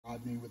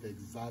Rodney with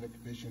Exotic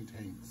Fishing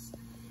Tanks.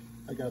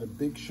 I got a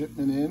big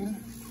shipment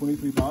in,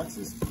 23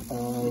 boxes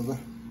of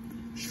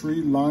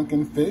Sri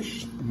Lankan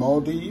fish,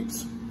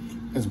 Maldives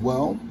as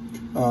well.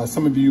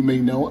 Some of you may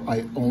know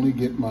I only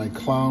get my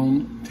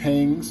clown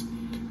tangs,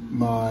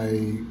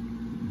 my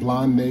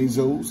blonde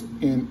nasos,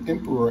 and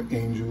emperor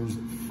angels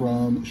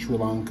from Sri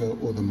Lanka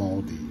or the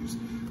Maldives.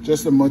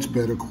 Just a much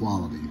better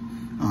quality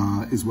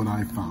is what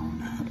I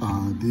found.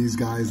 These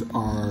guys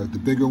are, the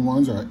bigger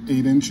ones are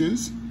 8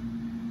 inches.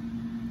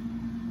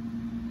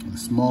 The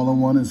smaller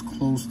one is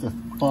close to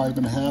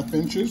 5.5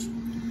 inches.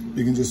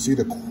 You can just see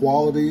the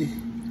quality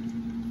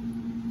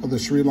of the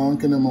Sri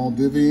Lankan and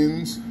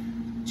Maldivians.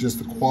 Just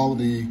the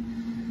quality.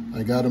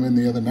 I got them in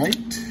the other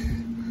night.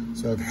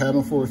 So I've had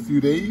them for a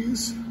few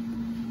days.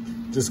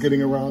 Just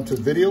getting around to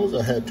videos.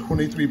 I had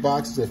 23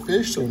 boxes of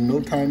fish, so no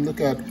time.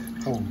 Look at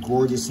how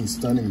gorgeous and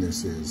stunning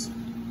this is.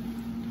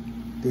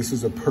 This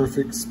is a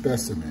perfect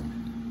specimen.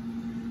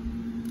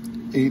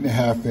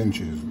 8.5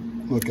 inches.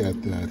 Look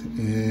at that.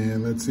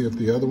 And let's see if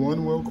the other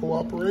one will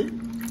cooperate.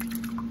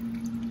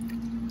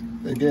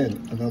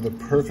 Again, another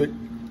perfect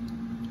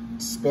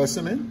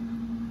specimen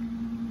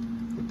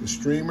with the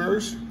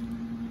streamers.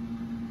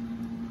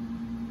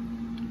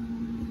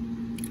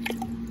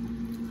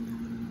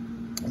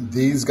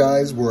 These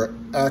guys were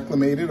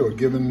acclimated or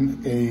given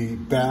a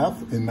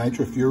bath in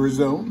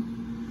nitrofurazone.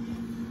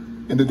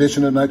 In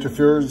addition to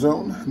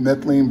nitrofurazone,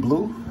 methylene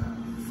blue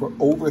for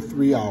over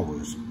 3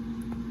 hours.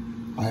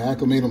 I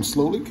acclimate them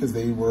slowly because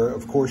they were,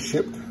 of course,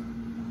 shipped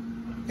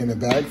in a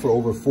bag for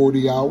over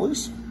 40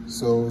 hours.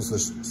 So it's a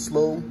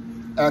slow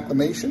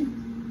acclimation.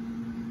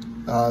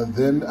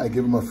 Then I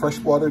give them a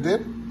freshwater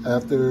dip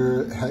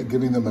after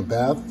giving them a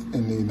bath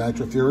in the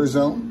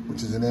nitrofurazone,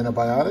 which is an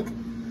antibiotic,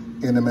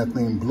 and the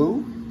methylene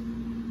blue.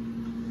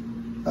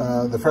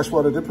 The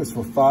freshwater dip is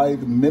for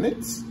 5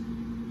 minutes.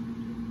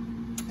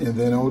 And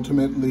then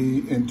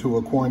ultimately into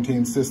a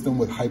quarantine system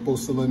with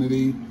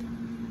hyposalinity,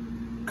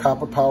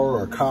 copper power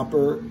or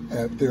copper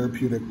at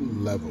therapeutic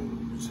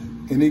levels.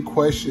 Any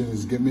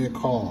questions, give me a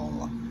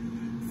call.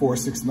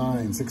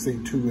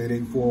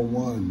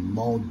 469-682-8841,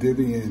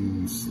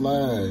 Maldivian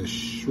 /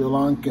 Sri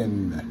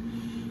Lankan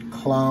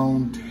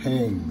clown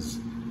tangs.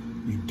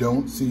 You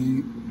don't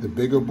see the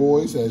bigger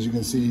boys. As you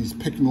can see, he's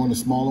picking on the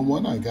smaller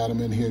one. I got him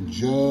in here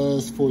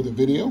just for the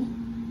video.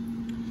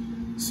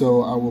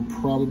 So I will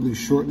probably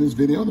shorten this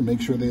video to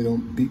make sure they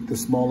don't beat the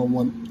smaller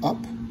one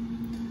up.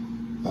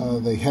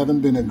 They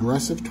haven't been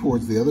aggressive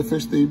towards the other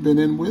fish they've been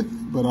in with,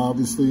 but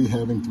obviously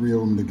having 3 of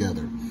them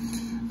together.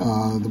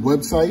 The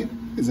website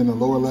is in the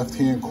lower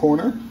left-hand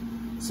corner.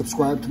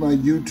 Subscribe to my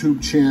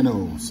YouTube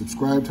channel.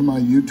 Subscribe to my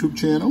YouTube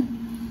channel.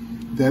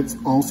 That's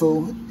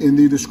also in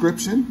the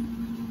description.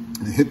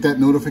 And hit that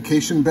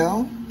notification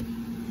bell.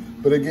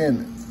 But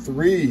again,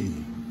 3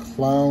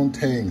 clown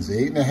tangs,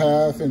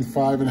 8.5 and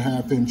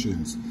 5.5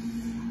 inches.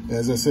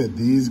 As I said,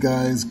 these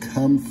guys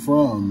come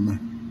from,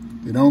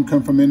 they don't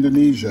come from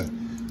Indonesia.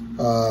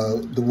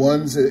 The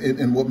ones,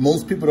 and what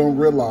most people don't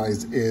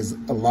realize is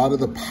a lot of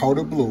the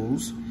powder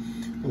blues,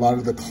 a lot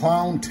of the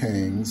clown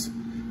tangs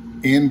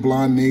and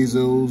blonde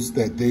nasos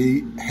that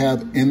they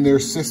have in their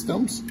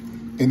systems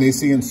and they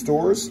see in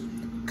stores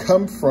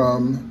come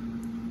from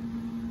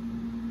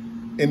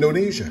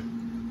Indonesia.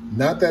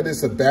 Not that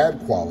it's a bad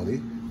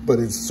quality, but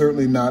it's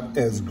certainly not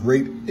as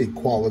great a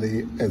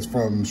quality as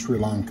from Sri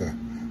Lanka,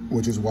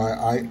 which is why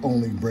I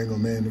only bring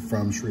them in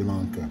from Sri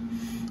Lanka.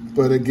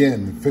 But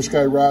again,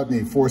 FishGuy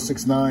Rodney,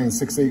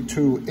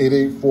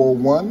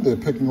 469-682-8841. They're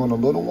picking on a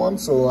little one,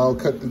 so I'll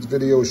cut this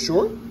video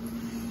short.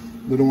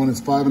 Little one is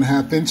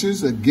 5.5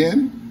 inches.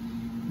 Again,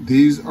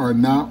 these are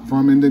not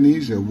from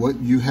Indonesia.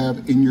 What you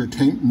have in your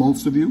tank,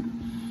 most of you,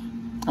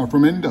 are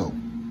from Indo.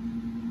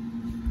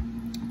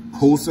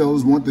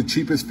 Wholesalers want the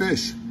cheapest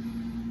fish.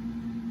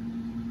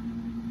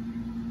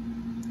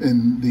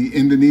 And the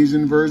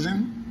Indonesian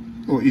version,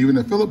 or even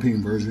the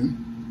Philippine version,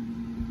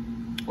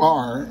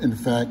 are, in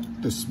fact,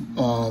 the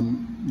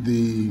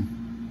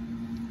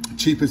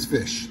cheapest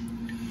fish.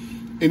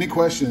 Any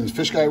questions?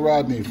 FishGuy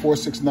Rodney,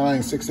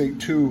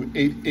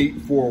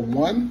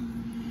 469-682-8841.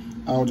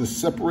 I'll just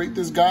separate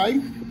this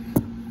guy.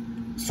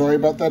 Sorry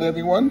about that,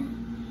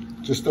 everyone.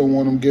 Just don't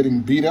want him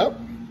getting beat up.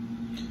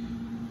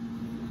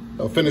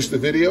 I'll finish the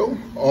video.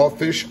 All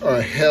fish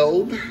are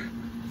held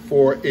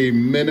for a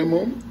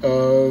minimum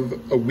of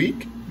a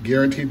week,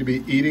 guaranteed to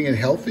be eating and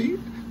healthy.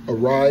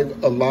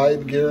 Arrive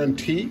alive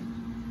guarantee.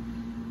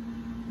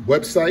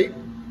 Website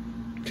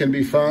can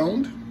be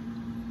found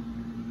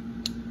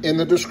in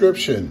the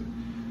description.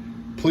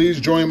 Please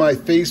join my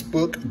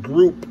Facebook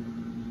group,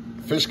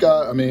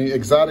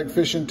 Exotic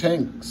Fishing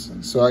Tanks.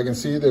 So I can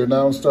see they're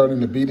now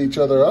starting to beat each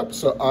other up.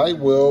 So I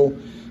will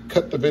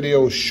cut the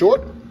video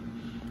short.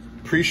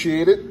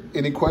 Appreciate it.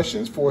 Any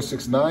questions?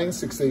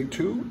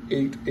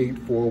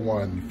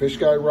 469-682-8841.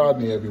 FishGuy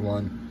Rodney,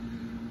 everyone.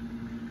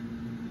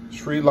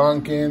 Sri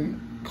Lankan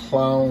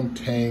clown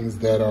tangs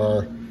that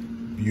are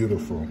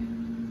beautiful.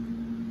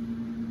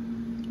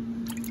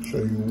 Show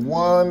you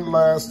one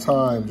last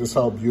time just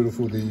how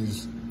beautiful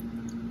these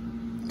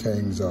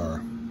tangs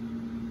are.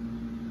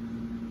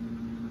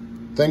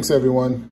 Thanks, everyone.